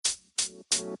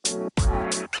Hey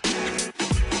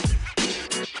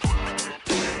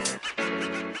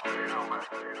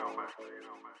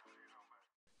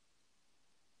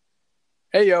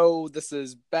yo, this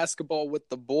is Basketball with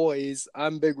the Boys.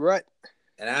 I'm Big Rhett.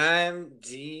 And I'm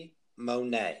G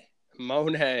Monet.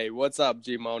 Monet, what's up,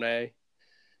 G Monet?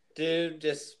 Dude,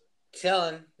 just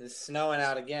chilling. It's snowing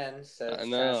out again, so I just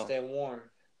trying to know. stay warm.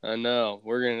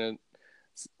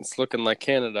 It's looking like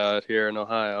Canada out here in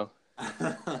Ohio.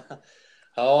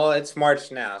 Oh, it's March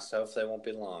now, so hopefully it won't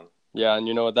be long. Yeah, and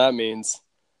you know what that means?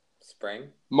 Spring?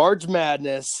 March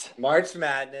Madness. March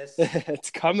Madness.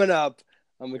 It's coming up.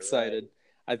 I'm excited.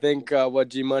 Right. I think what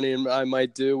G Money and I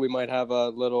might do, we might have a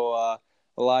little a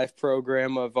live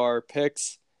program of our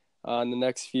picks in the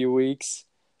next few weeks.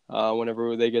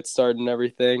 Whenever they get started and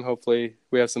everything, hopefully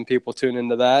we have some people tune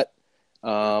into that.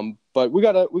 But we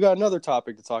got another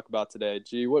topic to talk about today.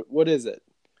 G, what is it?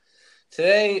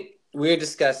 Today we're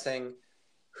discussing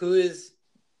who is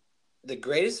the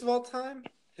greatest of all time,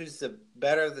 who's the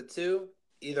better of the two,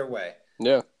 either way.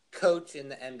 Yeah. Coach in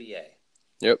the NBA.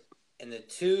 Yep. And the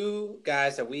two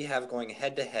guys that we have going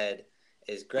head to head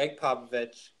is Greg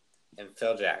Popovich and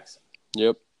Phil Jackson.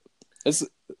 Yep. It's a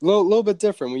little bit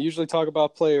different. We usually talk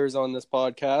about players on this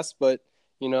podcast, but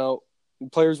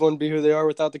players wouldn't be who they are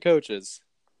without the coaches.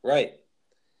 Right.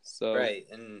 So right.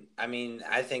 And I mean,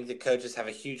 I think the coaches have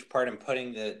a huge part in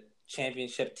putting the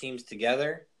championship teams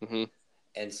together. Mm-hmm.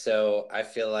 And so I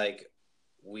feel like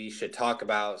we should talk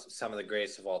about some of the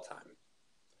greatest of all time.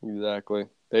 Exactly.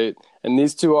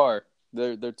 These two are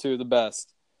they're two of the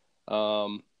best.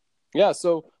 Yeah,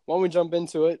 so why don't we jump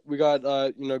into it? We got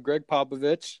Greg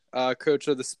Popovich, coach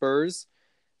of the Spurs.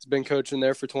 He's been coaching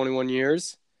there for 21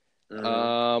 years.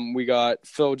 Mm-hmm. We got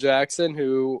Phil Jackson,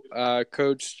 who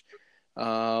coached.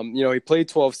 He played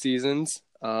 12 seasons.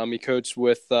 He coached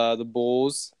with the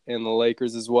Bulls and the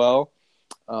Lakers as well.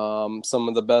 Some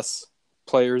of the best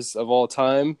players of all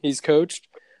time he's coached.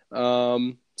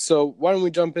 So why don't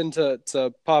we jump into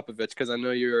Popovich, because I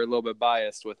know you're a little bit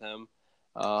biased with him.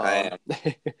 I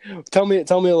am. Tell me a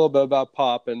little bit about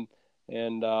Pop and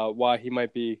why he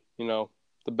might be the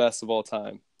best of all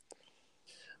time.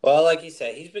 Well, like you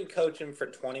said, he's been coaching for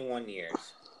 21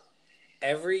 years.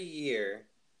 Every year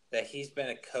that he's been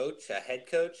a head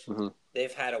coach, mm-hmm.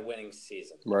 they've had a winning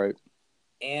season. Right.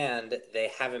 And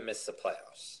they haven't missed the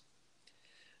playoffs.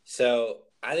 So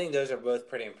I think those are both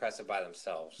pretty impressive by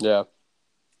themselves. Yeah.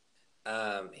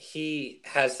 He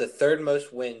has the third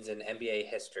most wins in NBA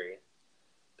history,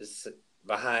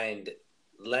 behind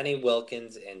Lenny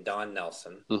Wilkens and Don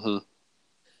Nelson. Mm-hmm.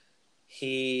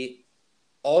 He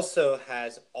also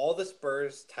has all the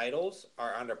Spurs titles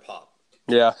are under Pop.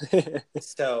 Yeah.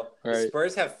 So right. The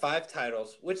Spurs have 5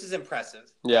 titles, which is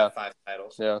impressive. Yeah. 5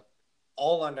 titles. Yeah.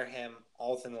 All under him,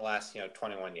 all within the last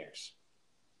 21 years.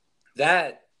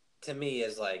 That to me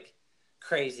is like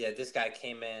crazy that this guy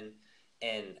came in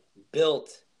and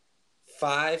built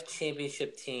 5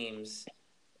 championship teams,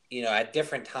 at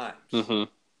different times.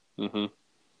 Mm-hmm. Mm-hmm.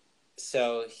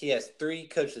 So he has 3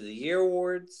 Coach of the Year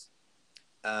awards.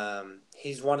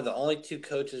 He's one of the only 2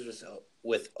 coaches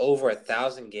with over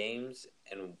 1,000 games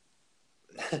and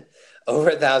over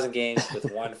 1,000 games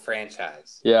with one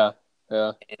franchise. Yeah,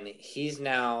 yeah. And he's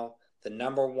now the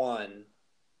number 1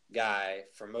 guy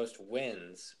for most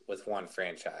wins with one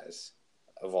franchise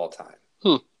of all time.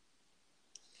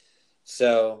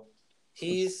 So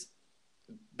he's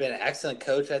been an excellent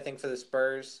coach, I think, for the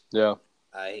Spurs. Yeah.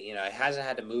 He hasn't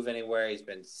had to move anywhere. He's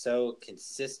been so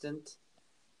consistent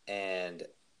and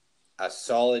a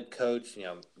solid coach,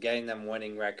 getting them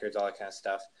winning records, all that kind of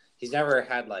stuff. He's never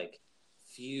had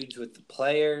feuds with the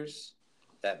players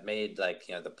that made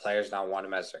the players not want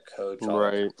him as their coach.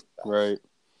 Right, right.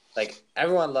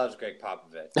 Everyone loves Greg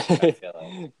Popovich, I feel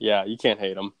like. Yeah, you can't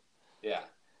hate him. Yeah.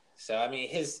 So, I mean,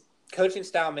 his coaching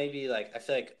style may be, I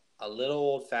feel like a little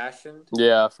old-fashioned.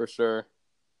 Yeah, for sure.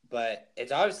 But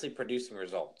it's obviously producing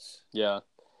results. Yeah.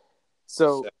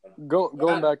 So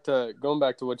going back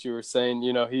to what you were saying,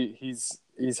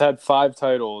 he's had 5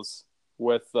 titles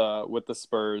with the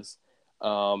Spurs.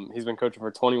 He's been coaching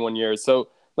for 21 years. So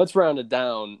let's round it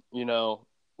down.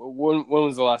 When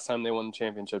was the last time they won the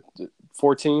championship?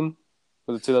 14?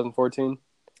 Was it 2014?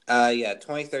 Yeah,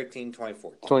 2013,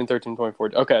 2014. 2013,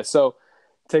 2014. Okay, so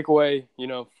take away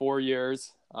 4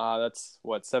 years. That's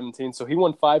 17. So he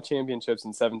won 5 championships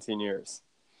in 17 years.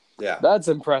 Yeah, that's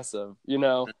impressive.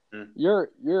 Mm-hmm.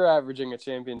 You're averaging a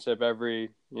championship every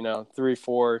 3,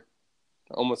 4,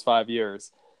 almost 5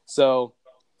 years. So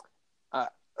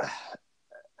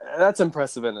that's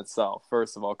impressive in itself.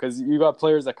 First of all, because you got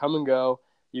players that come and go.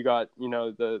 You got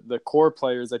the core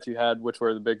players that you had, which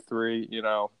were the big 3.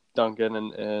 Duncan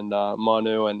and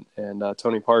Manu and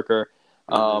Tony Parker.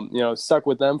 Mm-hmm. Stuck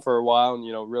with them for a while,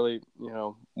 and really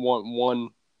won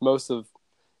most of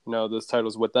those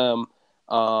titles with them,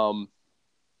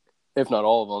 if not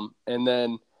all of them. And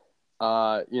then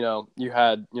you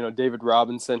had David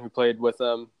Robinson, who played with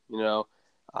them.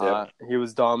 Yep. He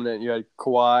was dominant. You had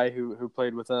Kawhi, who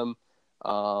played with him.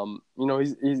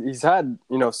 He's had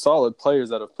solid players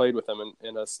that have played with him,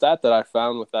 and a stat that I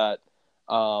found with that,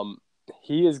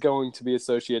 he is going to be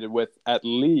associated with at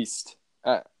least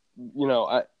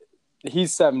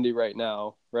he's 70 right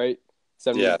now, right?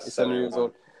 70, Yeah, 70 years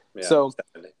old. Yeah, So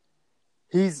 70.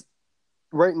 he's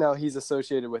right now he's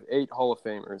associated with 8 Hall of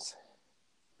Famers.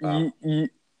 Wow.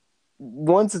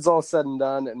 Once it's all said and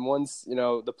done, and once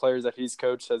the players that he's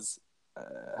coached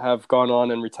have gone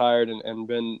on and retired and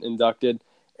been inducted,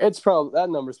 that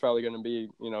number's probably going to be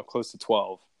close to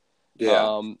 12.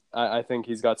 Yeah. I think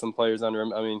he's got some players under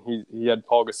him. I mean, he had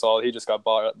Paul Gasol. He just got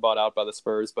bought out by the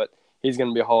Spurs, but he's going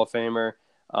to be a Hall of Famer.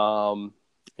 DeMar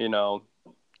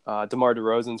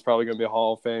DeRozan's probably going to be a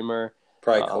Hall of Famer.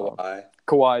 Probably Kawhi.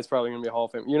 Kawhi is probably going to be a Hall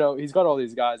of Famer. He's got all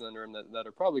these guys under him that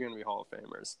are probably going to be Hall of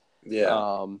Famers.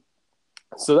 Yeah.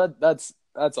 So that's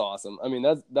awesome. I mean,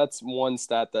 that's one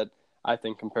stat that I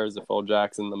think compares to Phil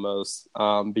Jackson the most,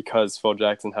 because Phil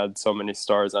Jackson had so many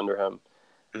stars under him.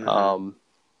 Mm-hmm.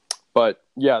 But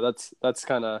yeah, that's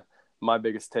kind of my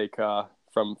biggest take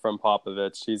from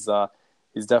Popovich.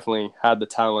 He's definitely had the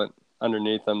talent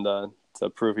underneath him to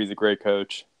prove he's a great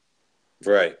coach.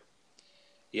 Right.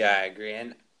 Yeah, I agree.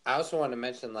 And I also want to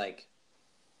mention,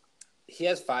 he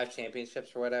has 5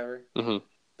 championships or whatever. Mm-hmm.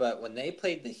 But when they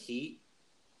played the Heat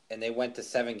and they went to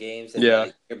 7 games, and yeah,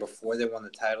 the year before they won the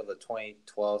title, the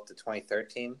 2012 to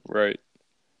 2013, right,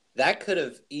 that could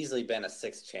have easily been a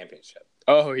 6th championship.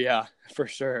 Oh yeah, for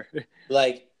sure.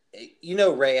 Ray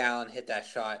Allen hit that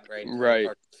shot right in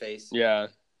Parker's face. Yeah,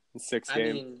 6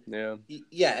 games. I mean,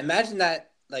 yeah. Imagine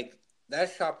that. That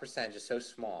shot percentage is so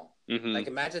small. Mm-hmm.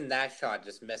 Imagine that shot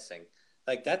just missing.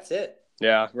 That's it.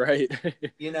 Yeah, right.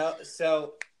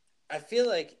 So I feel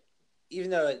like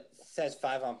even though it says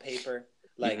 5 on paper,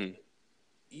 mm-hmm.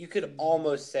 you could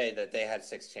almost say that they had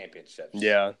 6 championships.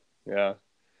 Yeah.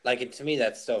 To me,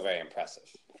 that's still very impressive.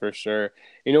 For sure.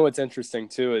 What's interesting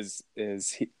too is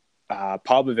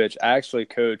Popovich actually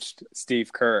coached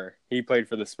Steve Kerr. He played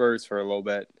for the Spurs for a little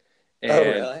bit, and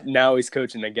really? Now he's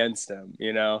coaching against him.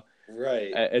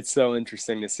 Right. It's so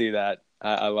interesting to see that.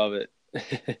 I love it.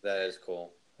 That is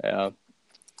cool. Yeah.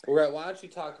 All right. Why don't you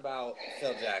talk about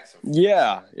Phil Jackson?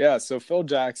 Yeah. So Phil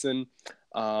Jackson,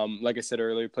 like I said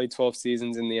earlier, played 12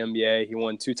 seasons in the NBA. He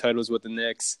won 2 titles with the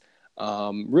Knicks.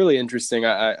 Really interesting.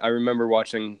 I remember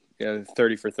watching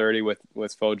 30 for 30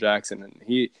 with Phil Jackson, and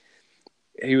he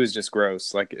was just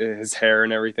gross, his hair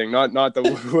and everything. Not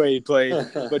the way he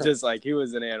played, but just he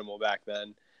was an animal back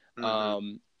then.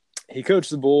 Mm-hmm. He coached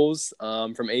the Bulls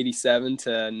from 87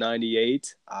 to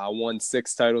 98. Won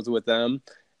 6 titles with them.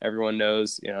 Everyone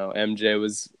knows, MJ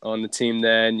was on the team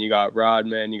then. You got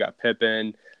Rodman, you got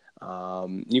Pippen,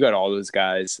 you got all those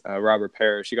guys. Robert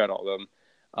Parrish, you got all of them.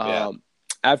 Yeah.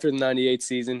 After the 98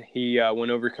 season, he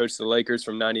went over to coach the Lakers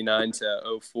from 99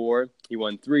 to 04. He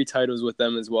won 3 titles with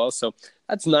them as well. So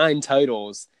that's 9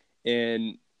 titles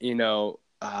in,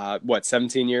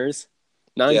 17 years?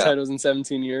 9 titles in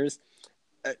 17 years.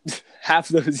 Half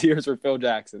those years were Phil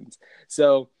Jackson's.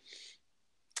 So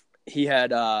he had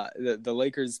the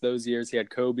Lakers those years. He had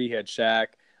Kobe, he had Shaq,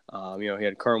 he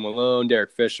had Karl Malone,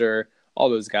 Derek Fisher, all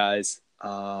those guys.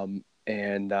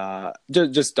 And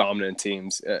just dominant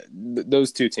teams.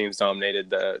 Those 2 teams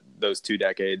dominated those 2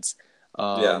 decades.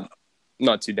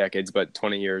 Not 2 decades, but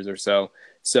 20 years or so.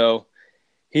 So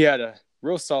he had a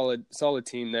real solid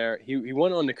team there. He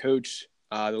went on to coach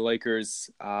the Lakers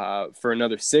for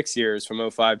another 6 years,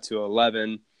 from 05 to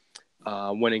 11,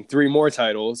 winning 3 more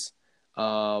titles.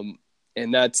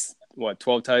 And that's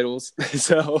 12 titles.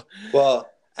 So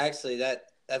actually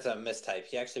that's a mistype.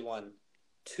 He actually won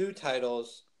 2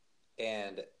 titles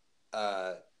and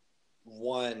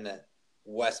 1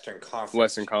 Western Conference.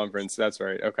 Western Conference, that's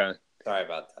right. Okay. Sorry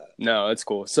about that. No, that's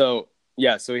cool. So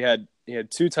yeah, so he had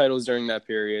 2 titles during that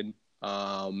period.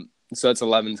 So that's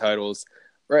 11 titles,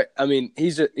 right? I mean,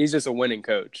 he's just a winning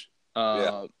coach.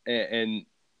 And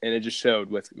it just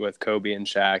showed with Kobe and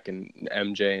Shaq and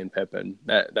MJ and Pippen.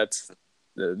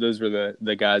 Those were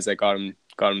the guys that got him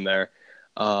there.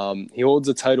 He holds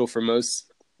a title for most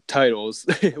titles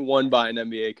won by an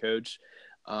NBA coach.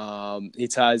 He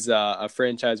ties a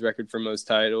franchise record for most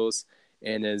titles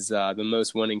and is the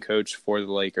most winning coach for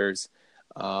the Lakers.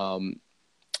 I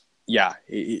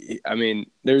mean,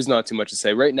 there's not too much to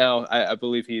say. Right now, I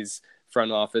believe he's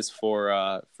front office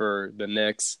for the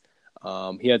Knicks.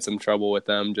 He had some trouble with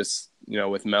them, just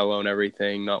with Melo and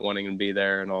everything, not wanting to be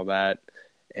there and all that,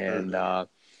 and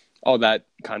all that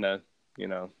kind of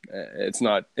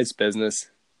it's business,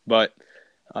 but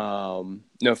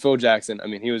no, Phil Jackson. I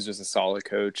mean, he was just a solid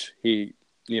coach. He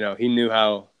knew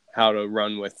how to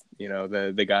run with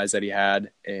the guys that he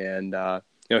had, and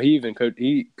he even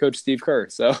coached Steve Kerr.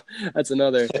 So that's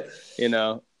another,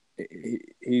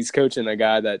 he's coaching a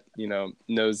guy that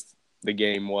knows the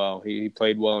game well. He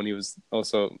played well, and he was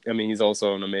also. I mean, he's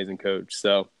also an amazing coach.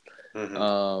 So,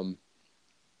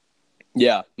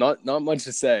 yeah, not much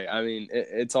to say. I mean,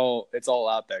 it's all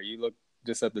out there. You look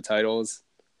just at the titles,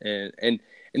 and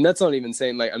that's not even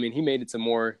saying, like, I mean, he made it to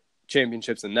more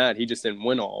championships than that. He just didn't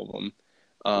win all of them.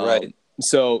 Right.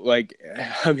 So, like,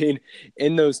 I mean,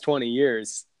 in those 20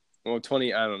 years, well,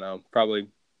 20, I don't know, probably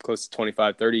close to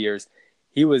 25, 30 years,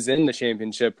 he was in the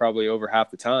championship probably over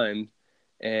half the time.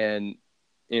 And,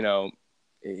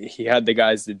 he had the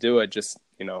guys to do it. Just,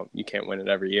 you can't win it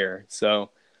every year.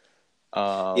 So,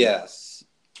 yes.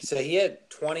 So he had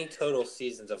 20 total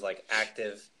seasons of, like,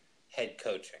 active head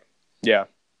coaching. Yeah.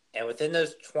 And within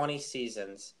those 20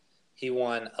 seasons, he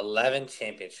won 11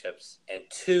 championships and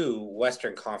 2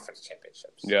 Western Conference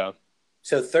championships. Yeah.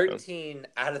 So 13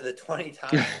 out of the 20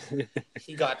 times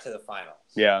he got to the finals.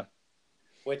 Yeah.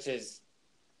 Which is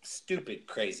stupid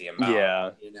crazy amount. Yeah.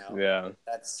 Yeah.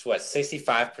 That's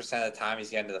 65% of the time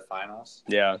he's getting to the finals.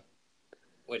 Yeah.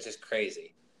 Which is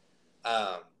crazy.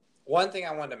 One thing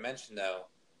I wanted to mention, though,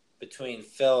 between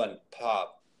Phil and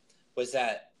Pop was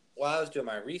that while I was doing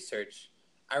my research,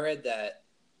 I read that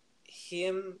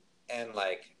him and,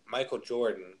 like, Michael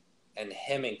Jordan and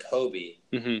him and Kobe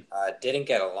didn't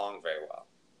get along very well.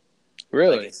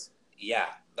 Really? Like,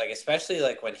 like, especially,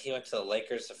 like, when he went to the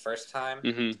Lakers the first time,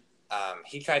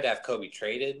 he tried to have Kobe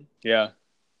traded. Yeah.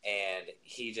 And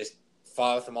he just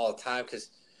fought with him all the time because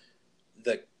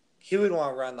he would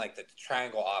want to run, like, the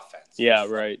triangle offense. Yeah,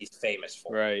 right. He's famous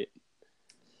for. Right.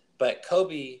 But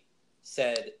Kobe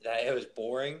said that it was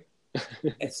boring.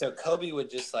 And so Kobe would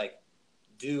just, like,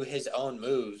 do his own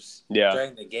moves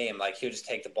during the game. Like, he would just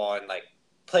take the ball and, like,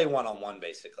 play one-on-one,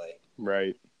 basically.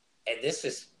 Right. And this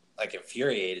just, like,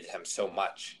 infuriated him so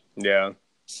much. Yeah.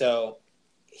 So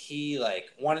he,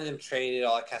 like, wanted him traded,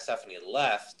 all that kind of stuff, and he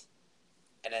left.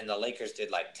 And then the Lakers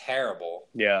did, like, terrible.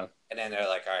 Yeah. And then they're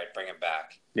like, all right, bring him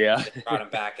back. Yeah. They brought him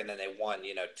back, and then they won,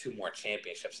 2 more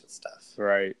championships and stuff.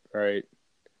 Right.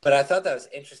 But I thought that was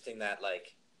interesting that,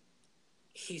 like,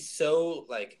 he's so,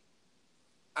 like,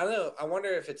 I don't know. I wonder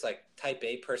if it's, like, type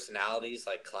A personalities,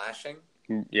 like, clashing.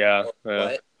 Yeah. Or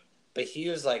what. But he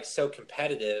was, like, so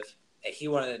competitive, and he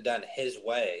wanted it done his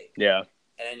way. Yeah.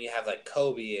 And then you have, like,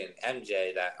 Kobe and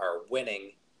MJ that are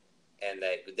winning, and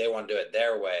they want to do it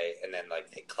their way, and then,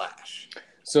 like, they clash.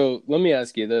 So let me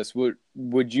ask you this.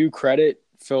 Would you credit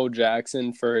Phil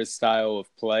Jackson for his style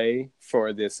of play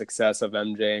for the success of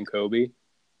MJ and Kobe?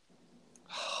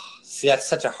 See, that's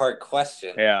such a hard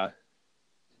question. Yeah.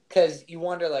 Because you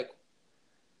wonder, like,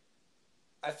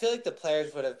 I feel like the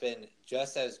players would have been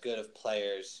just as good of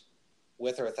players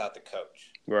with or without the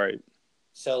coach. Right.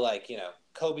 So, like,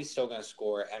 Kobe's still going to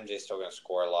score, MJ's still going to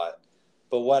score a lot.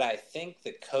 But what I think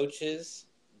the coaches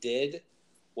did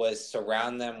was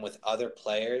surround them with other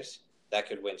players that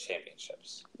could win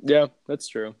championships. Yeah, that's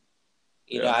true.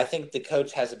 I think the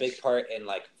coach has a big part in,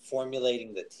 like,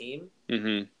 formulating the team.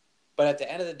 Mm-hmm. But at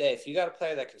the end of the day, if you got a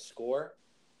player that can score,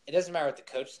 it doesn't matter what the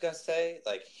coach is going to say.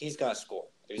 Like, he's going to score.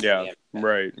 Yeah,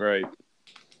 right.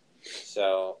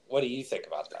 So, what do you think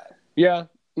about that? Yeah,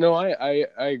 no, I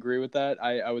agree with that.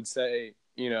 I would say,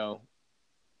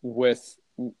 with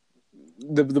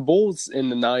the Bulls in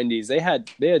the 90s,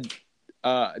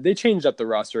 they changed up the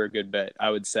roster a good bit, I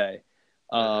would say.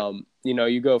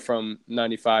 You go from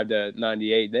 95 to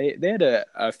 98, they had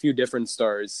a few different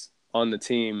stars on the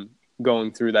team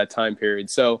going through that time period.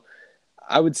 So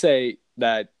I would say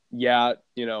that,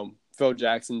 Phil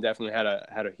Jackson definitely had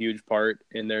a huge part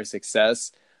in their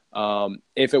success.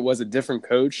 If it was a different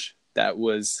coach that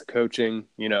was coaching,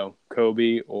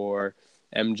 Kobe or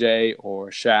MJ or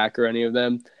Shaq or any of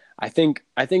them, I think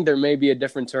there may be a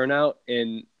different turnout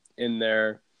in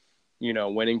their,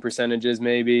 winning percentages,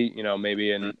 maybe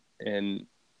in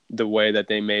the way that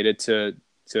they made it to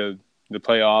the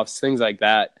playoffs, things like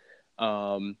that.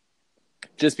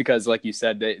 Just because, like you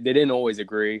said, they didn't always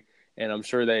agree, and I'm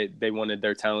sure they wanted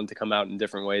their talent to come out in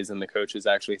different ways than the coaches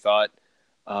actually thought.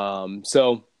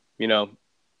 So, who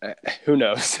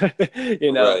knows?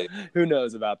 Right. Who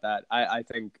knows about that? I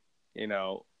think,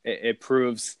 it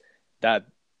proves that,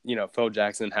 Phil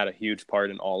Jackson had a huge part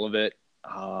in all of it.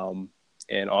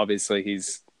 And obviously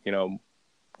he's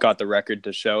got the record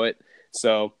to show it.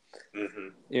 So,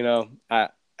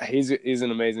 Mm-hmm. he's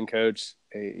an amazing coach.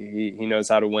 He knows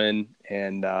how to win,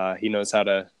 and he knows how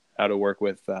to work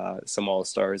with some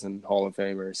all-stars and Hall of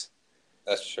Famers.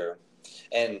 That's true.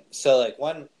 And so, like,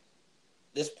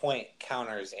 this point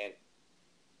counters and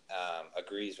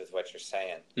agrees with what you're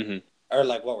saying, or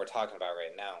like what we're talking about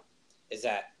right now, is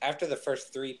that after the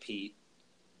first three-peat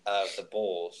of the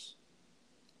Bulls,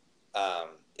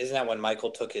 isn't that when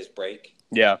Michael took his break?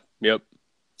 Yeah. Yep.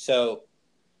 So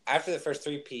after the first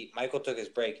three-peat, Michael took his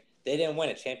break. They didn't win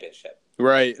a championship.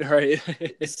 Right.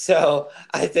 So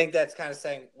I think that's kind of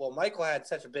saying, well, Michael had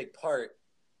such a big part,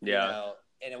 Yeah.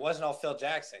 and it wasn't all Phil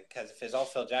Jackson, because if it's all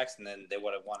Phil Jackson, then they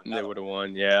would have won another. They would have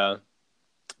won. Yeah.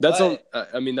 That's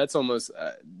that's almost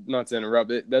not to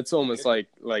interrupt it. That's almost like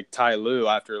Ty Lue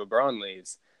after LeBron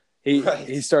leaves.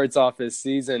 He starts off his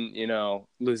season,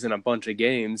 losing a bunch of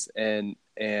games, and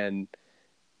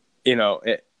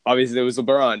obviously it was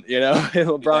LeBron.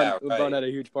 LeBron had a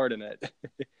huge part in it.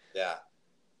 Yeah,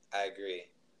 I agree.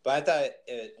 But I thought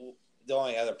the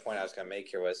only other point I was going to make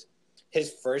here was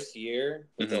his first year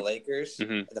with the Lakers,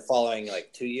 and the following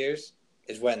 2 years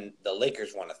is when the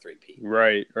Lakers won a three-peat.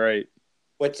 Right.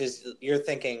 Which is, you're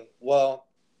thinking, well,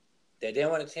 they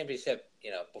didn't win a championship,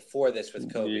 before this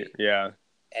with Kobe. Yeah.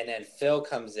 And then Phil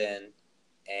comes in,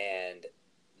 and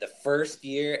the first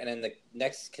year and then the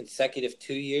next consecutive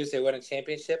 2 years they win a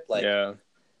championship.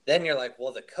 Then you're like,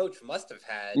 well, the coach must have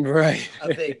had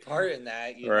a big part in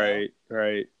that.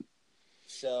 Right.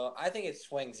 So I think it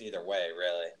swings either way,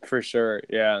 really. For sure.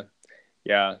 Yeah.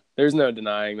 There's no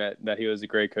denying that he was a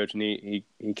great coach, and he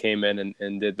came in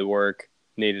and did the work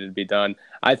needed to be done.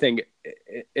 I think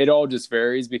it all just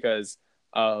varies because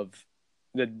of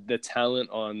the talent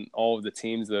on all of the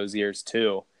teams those years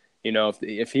too.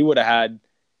 If he would have had,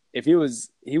 if he was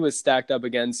stacked up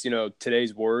against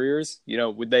today's Warriors,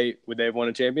 would they have won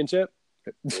a championship?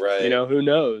 Right. Who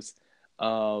knows?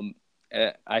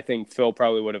 I think Phil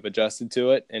probably would have adjusted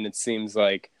to it, and it seems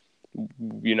like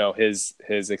his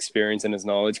experience and his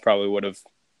knowledge probably would have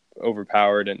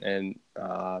overpowered and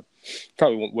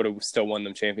probably would have still won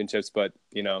them championships, but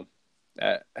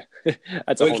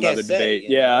that's a whole nother debate.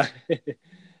 Yeah.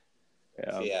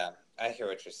 Yeah, I hear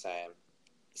what you're saying.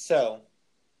 So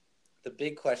the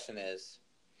big question is,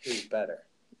 who's better,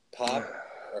 Pop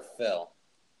or Phil?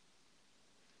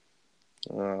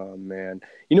 Oh man,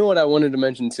 what I wanted to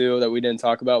mention too that we didn't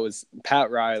talk about was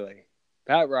Pat Riley.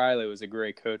 Pat Riley was a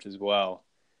great coach as well.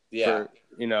 Yeah.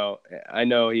 I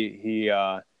know he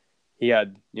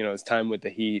had his time with the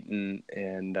Heat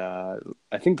and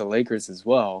I think the Lakers as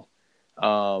well.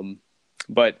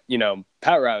 But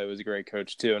Pat Riley was a great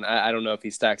coach too, and I don't know if he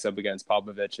stacks up against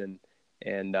Popovich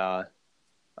and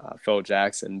Phil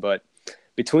Jackson, but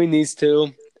between these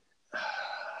two,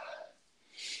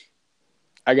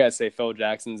 I gotta say Phil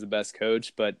Jackson's the best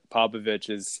coach, but Popovich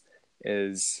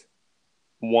is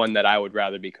one that I would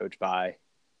rather be coached by.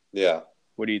 Yeah.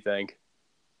 What do you think?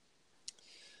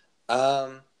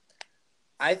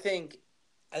 I think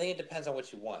it depends on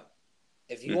what you want.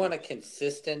 If you want a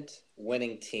consistent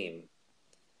winning team,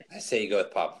 I say you go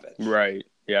with Popovich. Right.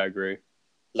 Yeah, I agree.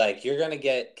 You're going to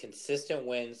get consistent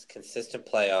wins, consistent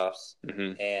playoffs,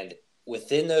 and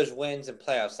within those wins and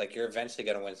playoffs, you're eventually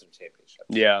going to win some championships.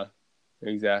 Yeah,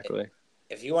 exactly.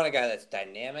 If you want a guy that's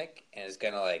dynamic and is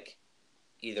going to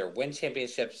either win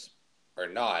championships or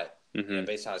not,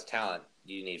 based on his talent,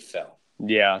 you need Phil.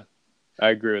 Yeah, I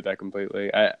agree with that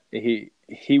completely.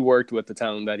 He worked with the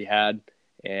talent that he had,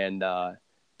 and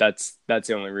that's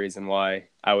the only reason why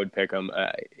I would pick him.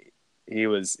 He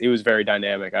was very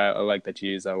dynamic. I like that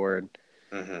you use that word.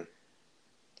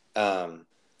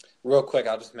 Real quick,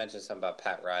 I'll just mention something about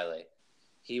Pat Riley.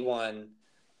 He won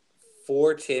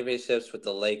 4 championships with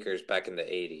the Lakers back in the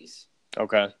 80s.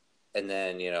 Okay. And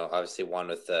then, obviously one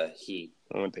with the Heat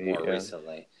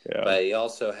recently. Yeah. But he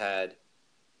also had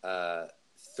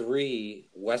 3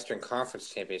 Western Conference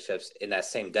championships in that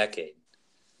same decade.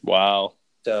 Wow.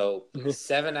 So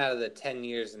 7 out of the 10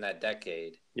 years in that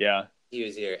decade. Yeah. He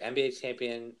was either NBA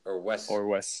champion or West.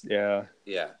 Yeah.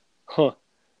 Yeah. Huh.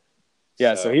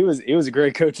 Yeah, so he was a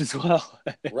great coach as well.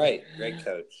 Right, great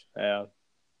coach. Yeah.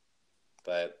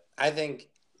 But I think,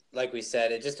 like we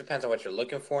said, it just depends on what you're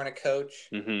looking for in a coach.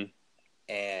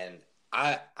 And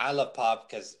I love Pop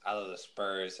because I love the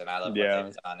Spurs and I love what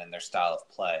they've done and their style of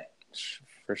play.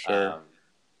 For sure.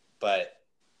 But,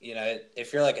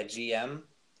 if you're like a GM,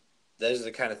 those are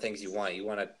the kind of things you want. You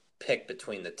want to pick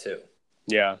between the two.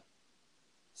 Yeah.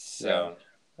 So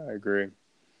I agree.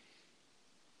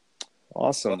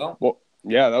 Awesome. Well, Well,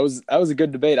 Yeah, that was a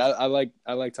good debate. I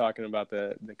like talking about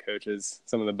the coaches,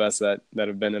 some of the best that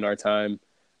have been in our time.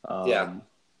 Yeah, Um,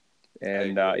 I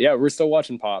and agree. yeah, we're still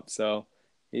watching Pop, so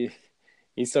he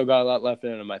still got a lot left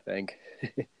in him, I think.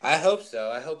 I hope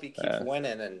so. I hope he keeps uh,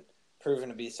 winning and proving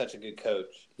to be such a good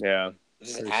coach. yeah, It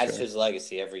just for adds to sure. his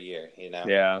legacy every year, you know.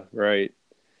 Yeah, right.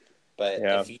 But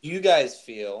Yeah, if you guys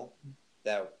feel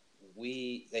that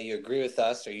that you agree with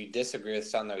us or you disagree with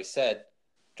something that we said,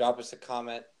 drop us a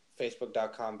comment,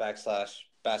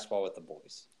 facebook.com/basketball with the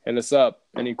boys. hit us up.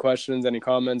 Any questions, any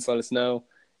comments, let us know,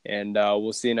 and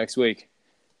we'll see you next week.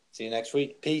 See you next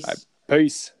week. All right,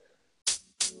 Peace.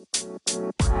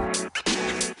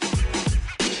 peace.